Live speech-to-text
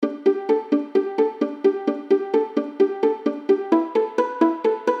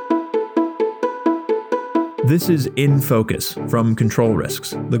This is In Focus from Control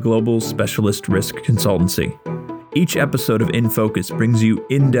Risks, the global specialist risk consultancy. Each episode of In Focus brings you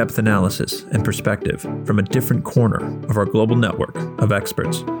in-depth analysis and perspective from a different corner of our global network of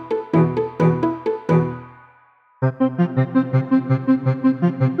experts.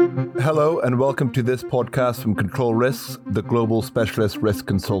 Hello and welcome to this podcast from Control Risks, the global specialist risk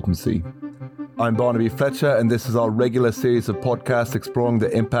consultancy. I'm Barnaby Fletcher, and this is our regular series of podcasts exploring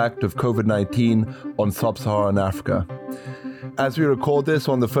the impact of COVID-19 on sub-Saharan Africa. As we record this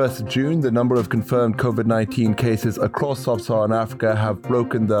on the 1st of June, the number of confirmed COVID-19 cases across sub-Saharan Africa have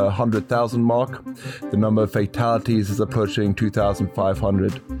broken the 100,000 mark. The number of fatalities is approaching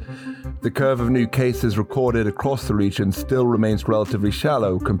 2,500. The curve of new cases recorded across the region still remains relatively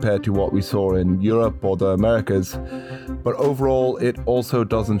shallow compared to what we saw in Europe or the Americas, but overall it also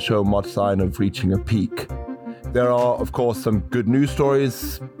doesn't show much sign of reaching a peak. There are, of course, some good news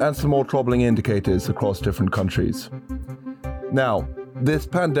stories and some more troubling indicators across different countries. Now, this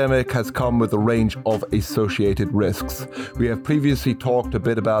pandemic has come with a range of associated risks. We have previously talked a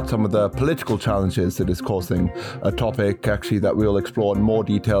bit about some of the political challenges it is causing, a topic actually that we'll explore in more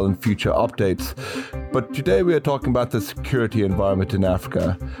detail in future updates. But today we are talking about the security environment in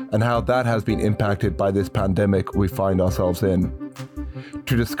Africa and how that has been impacted by this pandemic we find ourselves in.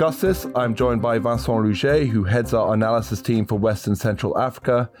 To discuss this, I'm joined by Vincent Rouget, who heads our analysis team for West and Central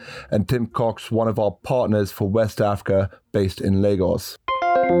Africa, and Tim Cox, one of our partners for West Africa, based in Lagos.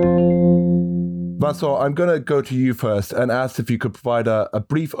 Vincent, I'm going to go to you first and ask if you could provide a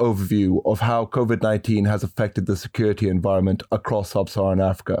brief overview of how COVID-19 has affected the security environment across sub-Saharan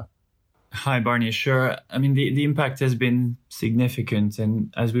Africa. Hi, Barney. Sure. I mean, the impact has been significant,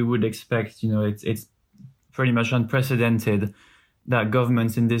 and as we would expect, it's pretty much unprecedented that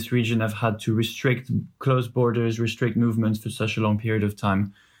governments in this region have had to close borders, restrict movements for such a long period of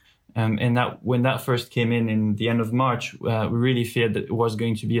time. And that when that first came in the end of March, we really feared that it was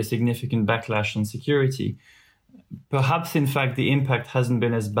going to be a significant backlash on security. Perhaps, in fact, the impact hasn't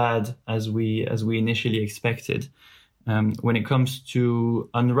been as bad as we initially expected. When it comes to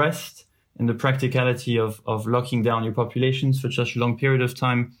unrest and the practicality of locking down your populations for such a long period of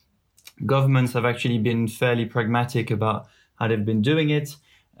time, governments have actually been fairly pragmatic about how they've been doing it.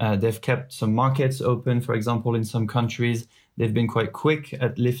 They've kept some markets open, for example, in some countries. They've been quite quick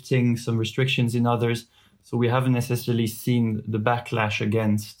at lifting some restrictions in others. So we haven't necessarily seen the backlash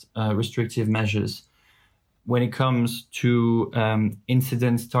against restrictive measures. When it comes to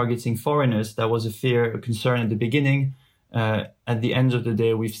incidents targeting foreigners, that was a concern at the beginning. At the end of the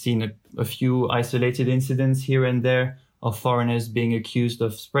day, we've seen a few isolated incidents here and there of foreigners being accused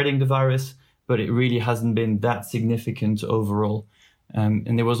of spreading the virus, but it really hasn't been that significant overall.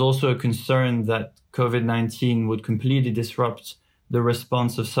 And there was also a concern that COVID-19 would completely disrupt the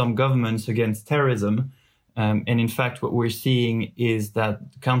response of some governments against terrorism. And in fact, what we're seeing is that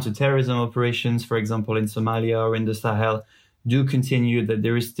counterterrorism operations, for example, in Somalia or in the Sahel, do continue, that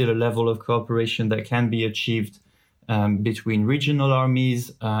there is still a level of cooperation that can be achieved between regional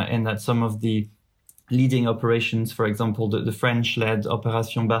armies, and that some of the leading operations, for example, the French-led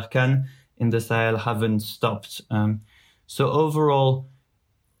Opération Barkhane in the Sahel, haven't stopped. So overall,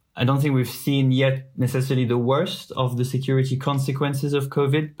 I don't think we've seen yet necessarily the worst of the security consequences of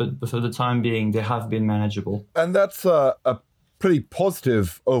COVID, but for the time being, they have been manageable. And that's a pretty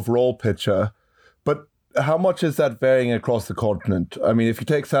positive overall picture. But how much is that varying across the continent? I mean, if you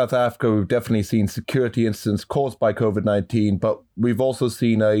take South Africa, we've definitely seen security incidents caused by COVID-19, but we've also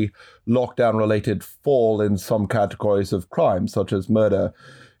seen a lockdown-related fall in some categories of crime, such as murder.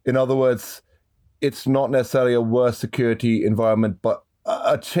 In other words, it's not necessarily a worse security environment, but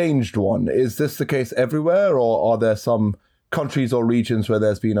a changed one. Is this the case everywhere, or are there some countries or regions where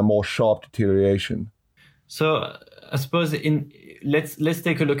there's been a more sharp deterioration? So I suppose let's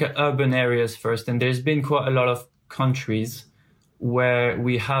take a look at urban areas first. And there's been quite a lot of countries where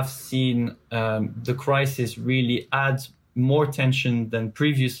we have seen the crisis really add more tension than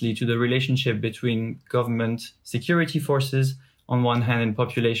previously to the relationship between government security forces on one hand and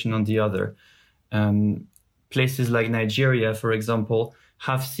population on the other. Places like Nigeria, for example,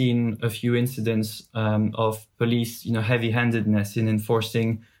 have seen a few incidents of police, heavy-handedness in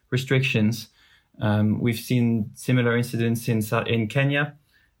enforcing restrictions. We've seen similar incidents in Kenya,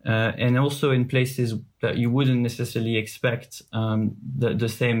 and also in places that you wouldn't necessarily expect the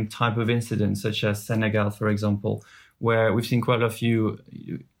same type of incidents, such as Senegal, for example, where we've seen quite a few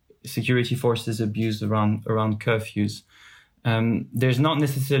security forces abused around curfews. There's not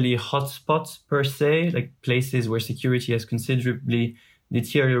necessarily hotspots per se, like places where security has considerably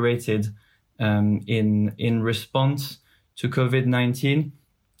deteriorated in response to COVID-19.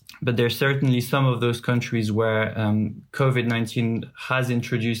 But there's certainly some of those countries where COVID-19 has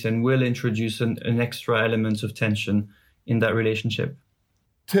introduced and will introduce an extra element of tension in that relationship.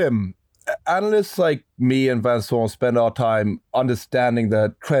 Tim, analysts like me and Vincent spend our time understanding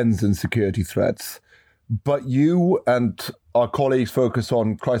the trends in security threats, but you and our colleagues focus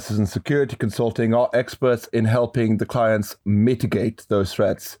on crisis and security consulting, are experts in helping the clients mitigate those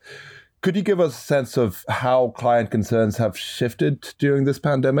threats. Could you give us a sense of how client concerns have shifted during this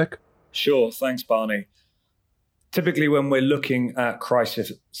pandemic? Sure. Thanks, Barney. Typically, when we're looking at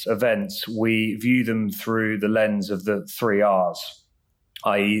crisis events, we view them through the lens of the 3 Rs,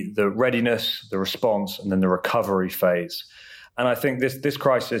 i.e. the readiness, the response, and then the recovery phase. And I think this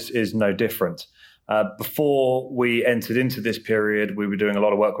crisis is no different. Before we entered into this period, we were doing a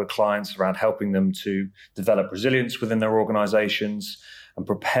lot of work with clients around helping them to develop resilience within their organizations and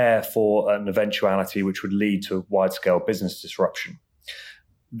prepare for an eventuality which would lead to wide-scale business disruption.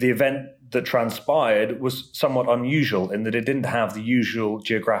 The event that transpired was somewhat unusual in that it didn't have the usual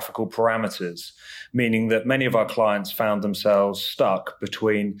geographical parameters, meaning that many of our clients found themselves stuck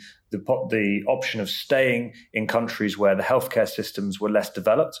between the option of staying in countries where the healthcare systems were less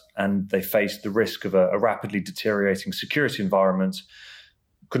developed and they faced the risk of a rapidly deteriorating security environment,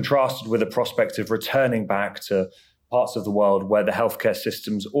 contrasted with the prospect of returning back to parts of the world where the healthcare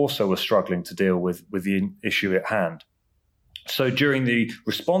systems also were struggling to deal with the issue at hand. So during the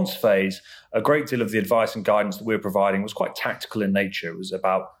response phase, a great deal of the advice and guidance that we were providing was quite tactical in nature. It was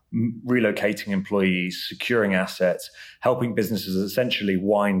about relocating employees, securing assets, helping businesses essentially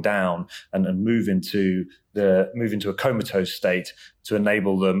wind down and move into a comatose state to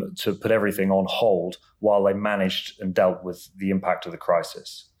enable them to put everything on hold while they managed and dealt with the impact of the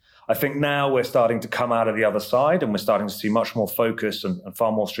crisis. I think now we're starting to come out of the other side and we're starting to see much more focus and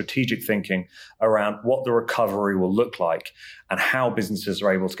far more strategic thinking around what the recovery will look like and how businesses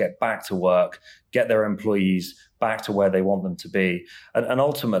are able to get back to work, get their employees back to where they want them to be, and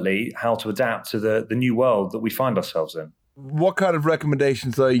ultimately how to adapt to the new world that we find ourselves in. What kind of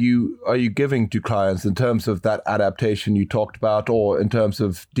recommendations are you giving to clients in terms of that adaptation you talked about, or in terms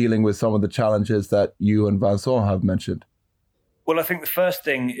of dealing with some of the challenges that you and Vincent have mentioned? Well, I think the first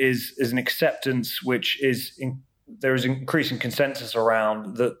thing is an acceptance, which is there is increasing consensus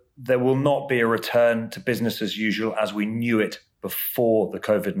around that there will not be a return to business as usual as we knew it before the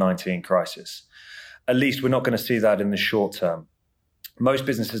COVID-19 crisis. At least we're not going to see that in the short term. Most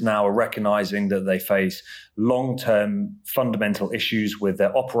businesses now are recognizing that they face long-term fundamental issues with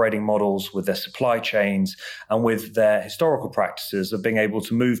their operating models, with their supply chains, and with their historical practices of being able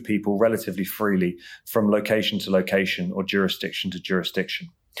to move people relatively freely from location to location or jurisdiction to jurisdiction.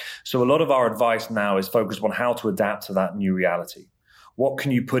 So a lot of our advice now is focused on how to adapt to that new reality. What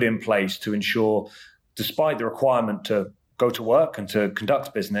can you put in place to ensure, despite the requirement to go to work and to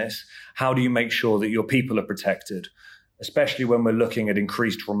conduct business, how do you make sure that your people are protected? Especially when we're looking at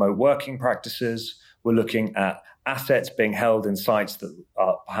increased remote working practices, we're looking at assets being held in sites that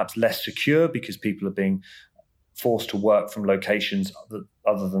are perhaps less secure because people are being forced to work from locations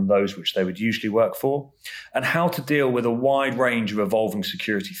other than those which they would usually work for, and how to deal with a wide range of evolving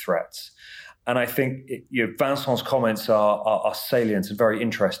security threats. And I think Vincent's comments are salient and very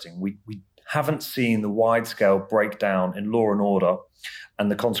interesting. We haven't seen the wide-scale breakdown in law and order and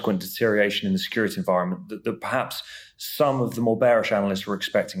the consequent deterioration in the security environment that perhaps some of the more bearish analysts were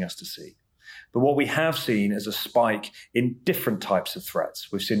expecting us to see. But what we have seen is a spike in different types of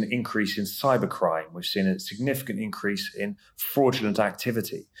threats. We've seen an increase in cybercrime. We've seen a significant increase in fraudulent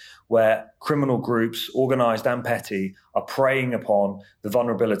activity, where criminal groups, organized and petty, are preying upon the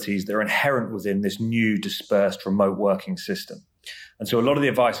vulnerabilities that are inherent within this new dispersed remote working system. And so a lot of the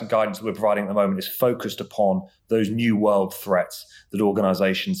advice and guidance that we're providing at the moment is focused upon those new world threats that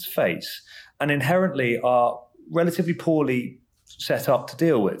organizations face and inherently are relatively poorly set up to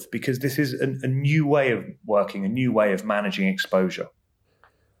deal with, because this is a new way of working, a new way of managing exposure.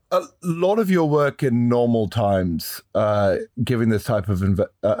 A lot of your work in normal times, giving this type of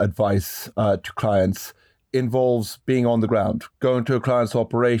advice to clients, involves being on the ground, going to a client's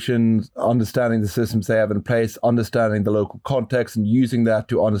operations, understanding the systems they have in place, understanding the local context, and using that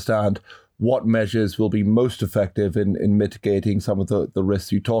to understand what measures will be most effective in mitigating some of the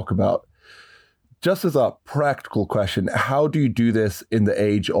risks you talk about. Just as a practical question, how do you do this in the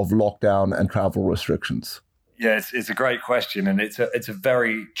age of lockdown and travel restrictions? Yeah, it's a great question, and it's a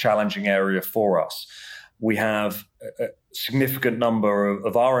very challenging area for us. We have a significant number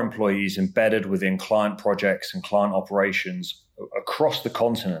of our employees embedded within client projects and client operations across the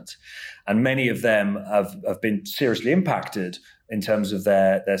continent, and many of them have been seriously impacted in terms of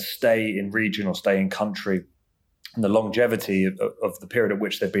their stay in region or stay in country and the longevity of the period at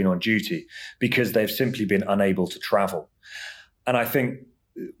which they've been on duty, because they've simply been unable to travel. And I think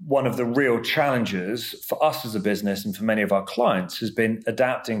one of the real challenges for us as a business and for many of our clients has been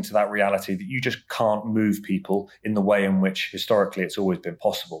adapting to that reality that you just can't move people in the way in which historically it's always been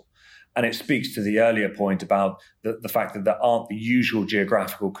possible. And it speaks to the earlier point about the fact that there aren't the usual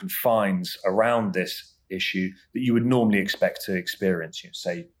geographical confines around this issue that you would normally expect to experience,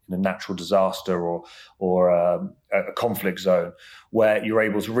 say in a natural disaster or a conflict zone, where you're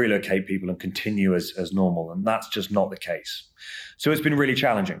able to relocate people and continue as normal. And that's just not the case. So it's been really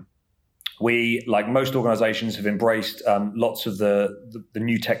challenging. We, like most organizations, have embraced lots of the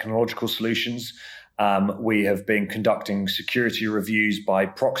new technological solutions. We have been conducting security reviews by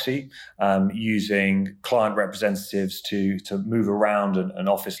proxy, using client representatives to move around an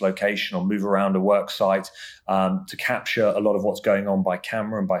office location or move around a work site, to capture a lot of what's going on by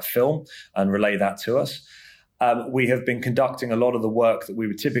camera and by film and relay that to us. We have been conducting a lot of the work that we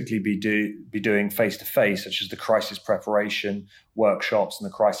would typically be doing face-to-face, such as the crisis preparation workshops and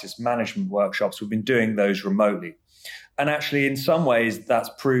the crisis management workshops. We've been doing those remotely. And actually, in some ways, that's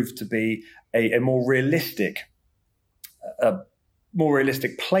proved to be a more realistic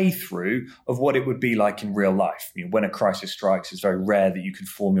playthrough of what it would be like in real life. When a crisis strikes, it's very rare that you can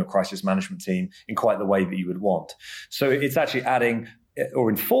form your crisis management team in quite the way that you would want. So it's actually adding or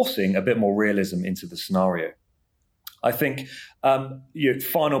enforcing a bit more realism into the scenario. I think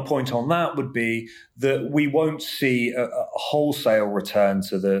final point on that would be that we won't see a wholesale return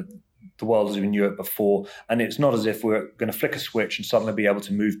to the world as we knew it before. And it's not as if we're going to flick a switch and suddenly be able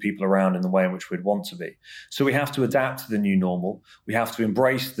to move people around in the way in which we'd want to be. So we have to adapt to the new normal. We have to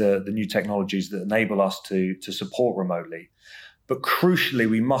embrace the new technologies that enable us to support remotely. But crucially,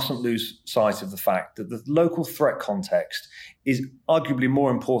 we mustn't lose sight of the fact that the local threat context is arguably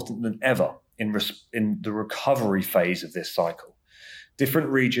more important than ever in the recovery phase of this cycle. Different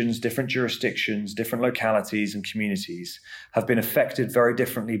regions, different jurisdictions, different localities and communities have been affected very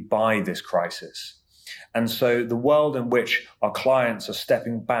differently by this crisis. And so the world in which our clients are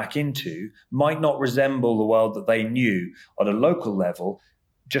stepping back into might not resemble the world that they knew at a local level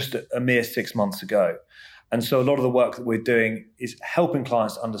just a mere 6 months ago. And so a lot of the work that we're doing is helping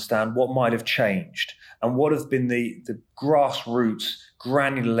clients to understand what might have changed and what have been the grassroots,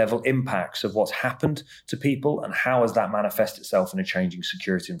 granular level impacts of what's happened to people and how has that manifest itself in a changing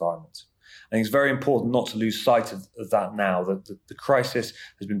security environment. I think it's very important not to lose sight of that now, that the crisis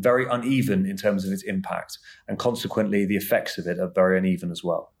has been very uneven in terms of its impact, and consequently the effects of it are very uneven as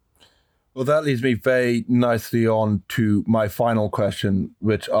well. Well, that leads me very nicely on to my final question,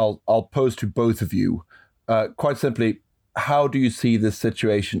 which I'll pose to both of you. Quite simply, how do you see this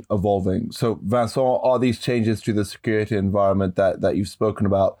situation evolving? So, Vincent, are these changes to the security environment that you've spoken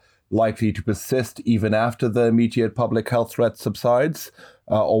about likely to persist even after the immediate public health threat subsides,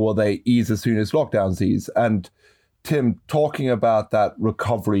 or will they ease as soon as lockdowns ease? And Tim, talking about that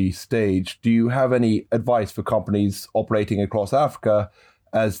recovery stage, do you have any advice for companies operating across Africa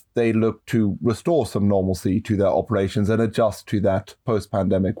as they look to restore some normalcy to their operations and adjust to that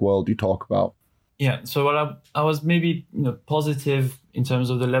post-pandemic world you talk about? Yeah, so I was maybe positive in terms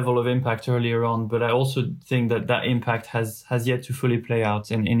of the level of impact earlier on, but I also think that impact has yet to fully play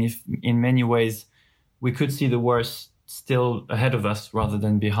out. And if in many ways we could see the worst still ahead of us rather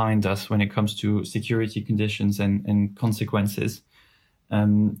than behind us when it comes to security conditions and consequences.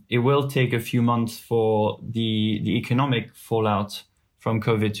 It will take a few months for the economic fallout from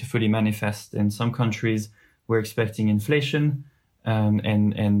COVID to fully manifest. In some countries, we're expecting inflation,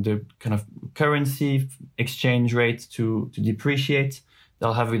 and the kind of currency exchange rate to depreciate.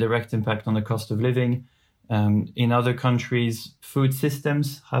 They'll have a direct impact on the cost of living. In other countries, food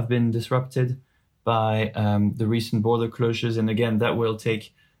systems have been disrupted by the recent border closures. And again, that will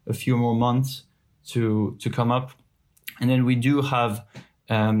take a few more months to come up. And then we do have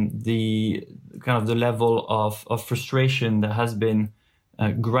the level of frustration that has been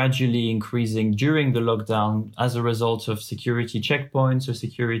gradually increasing during the lockdown as a result of security checkpoints or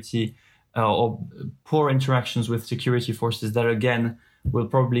security or poor interactions with security forces that again will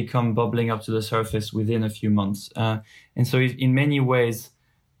probably come bubbling up to the surface within a few months. And so in many ways,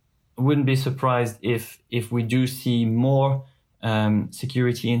 I wouldn't be surprised if we do see more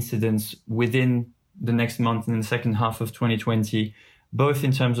security incidents within the next month and in the second half of 2020, both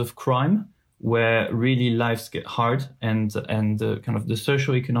in terms of crime, where really lives get hard and the kind of the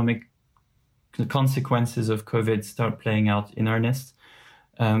socioeconomic consequences of COVID start playing out in earnest,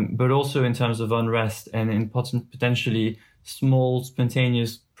 but also in terms of unrest and in potentially small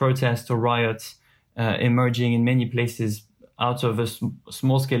spontaneous protests or riots emerging in many places out of a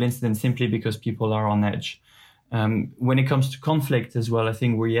small-scale incident simply because people are on edge. When it comes to conflict as well, I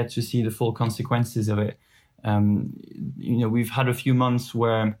think we're yet to see the full consequences of it. We've had a few months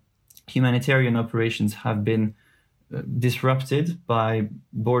where humanitarian operations have been disrupted by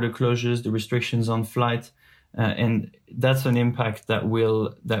border closures, the restrictions on flight, and that's an impact that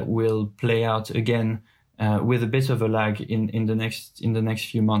will play out again with a bit of a lag in the next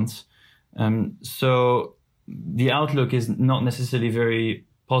few months. So the outlook is not necessarily very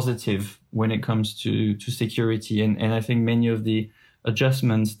positive when it comes to security, and I think many of the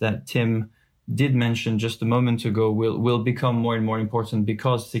adjustments that Tim did mention just a moment ago will become more and more important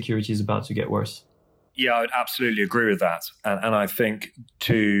because security is about to get worse. Yeah, I would absolutely agree with that. And I think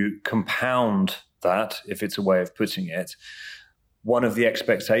to compound that, if it's a way of putting it, one of the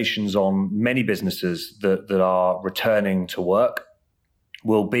expectations on many businesses that are returning to work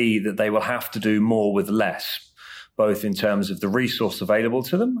will be that they will have to do more with less, both in terms of the resource available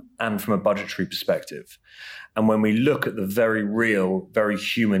to them and from a budgetary perspective. And when we look at the very real, very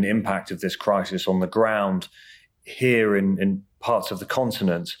human impact of this crisis on the ground here in parts of the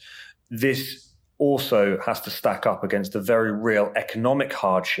continent, this also has to stack up against the very real economic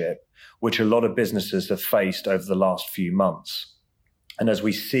hardship which a lot of businesses have faced over the last few months. And as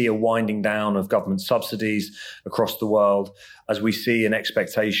we see a winding down of government subsidies across the world, as we see an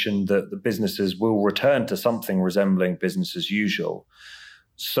expectation that the businesses will return to something resembling business as usual,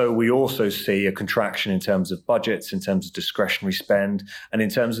 so we also see a contraction in terms of budgets, in terms of discretionary spend, and in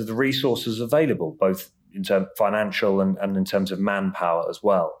terms of the resources available, both in terms of financial and in terms of manpower as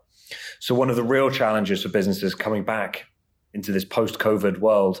well. So one of the real challenges for businesses coming back into this post-COVID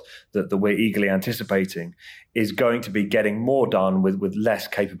world that we're eagerly anticipating is going to be getting more done with less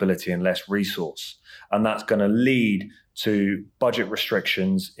capability and less resource. And that's going to lead to budget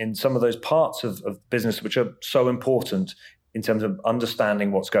restrictions in some of those parts of business which are so important in terms of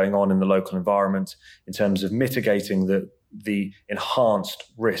understanding what's going on in the local environment, in terms of mitigating the enhanced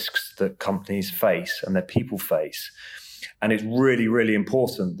risks that companies face and that people face. And it's really, really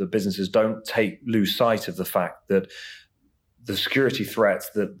important that businesses don't lose sight of the fact that the security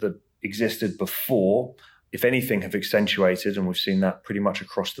threats that existed before, if anything, have accentuated, and we've seen that pretty much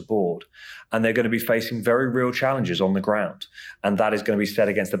across the board. And they're going to be facing very real challenges on the ground. And that is going to be set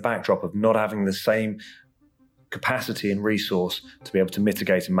against the backdrop of not having the same capacity and resource to be able to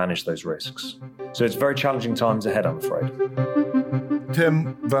mitigate and manage those risks. So it's very challenging times ahead, I'm afraid.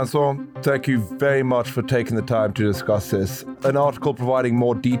 Tim, Vincent, thank you very much for taking the time to discuss this. An article providing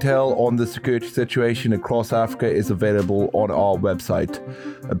more detail on the security situation across Africa is available on our website.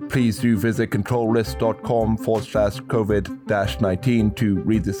 Please do visit controlrisk.com/COVID-19 to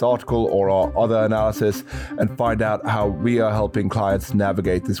read this article or our other analysis and find out how we are helping clients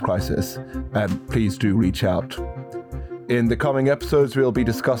navigate this crisis. And please do reach out. In the coming episodes, we'll be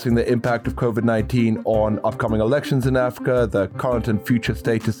discussing the impact of COVID-19 on upcoming elections in Africa, the current and future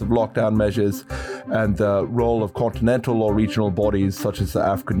status of lockdown measures, and the role of continental or regional bodies such as the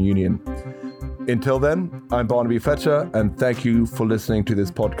African Union. Until then, I'm Barnaby Fletcher, and thank you for listening to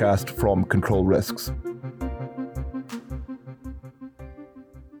this podcast from Control Risks.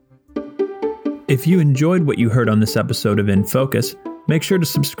 If you enjoyed what you heard on this episode of In Focus, make sure to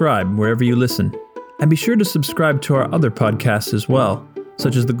subscribe wherever you listen. And be sure to subscribe to our other podcasts as well,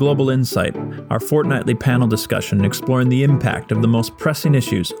 such as The Global Insight, our fortnightly panel discussion exploring the impact of the most pressing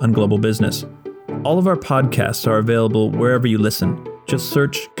issues on global business. All of our podcasts are available wherever you listen. Just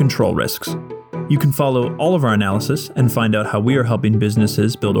search Control Risks. You can follow all of our analysis and find out how we are helping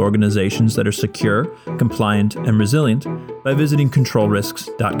businesses build organizations that are secure, compliant, and resilient by visiting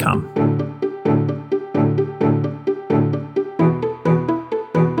controlrisks.com.